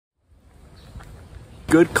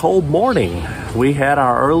good cold morning. We had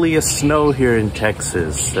our earliest snow here in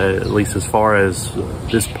Texas, at least as far as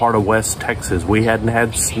this part of West Texas. We hadn't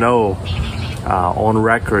had snow on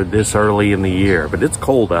record this early in the year, but it's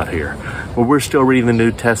cold out here. Well, we're still reading the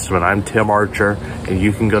New Testament. I'm Tim Archer, and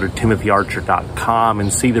you can go to timothyarcher.com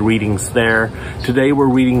and see the readings there. Today we're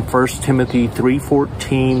reading 1 Timothy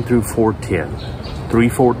 3:14 through 4:10.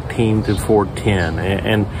 3:14 through 4:10.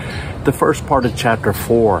 And the first part of chapter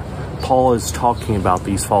 4, Paul is talking about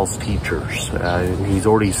these false teachers. He's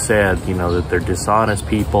already said, that they're dishonest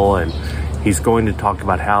people, and he's going to talk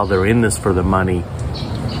about how they're in this for the money.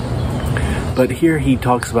 But here he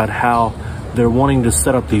talks about how they're wanting to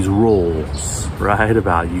set up these rules, right?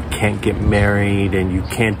 About you can't get married, and you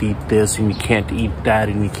can't eat this, and you can't eat that,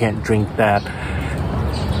 and you can't drink that.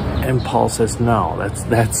 And Paul says, no,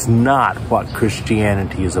 that's not what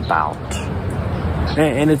Christianity is about.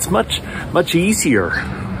 And it's much easier,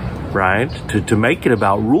 right, to make it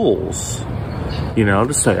about rules,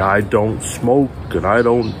 to say I don't smoke, and I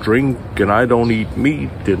don't drink, and I don't eat meat,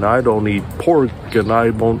 and I don't eat pork, and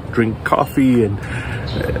I won't drink coffee, and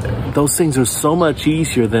those things are so much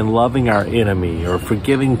easier than loving our enemy or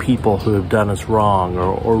forgiving people who have done us wrong,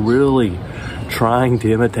 or really trying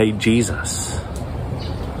to imitate Jesus.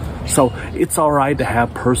 So it's all right to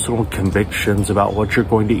have personal convictions about what you're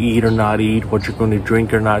going to eat or not eat, what you're going to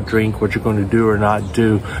drink or not drink, what you're going to do or not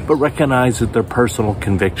do, but recognize that they're personal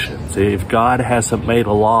convictions. If God hasn't made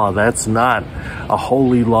a law, that's not a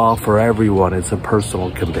holy law for everyone. It's a personal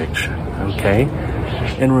conviction, okay?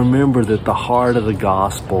 And remember that the heart of the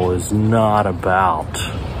gospel is not about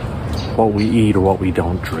what we eat or what we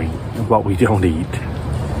don't drink, what we don't eat.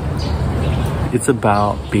 It's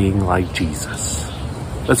about being like Jesus.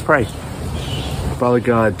 Let's pray. Father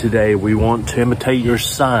God, today we want to imitate your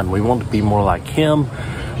Son. We want to be more like him.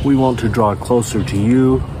 We want to draw closer to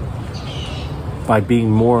you by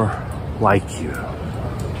being more like you.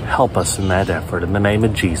 Help us in that effort. In the name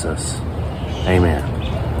of Jesus, amen.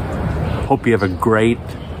 Hope you have a great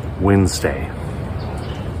Wednesday.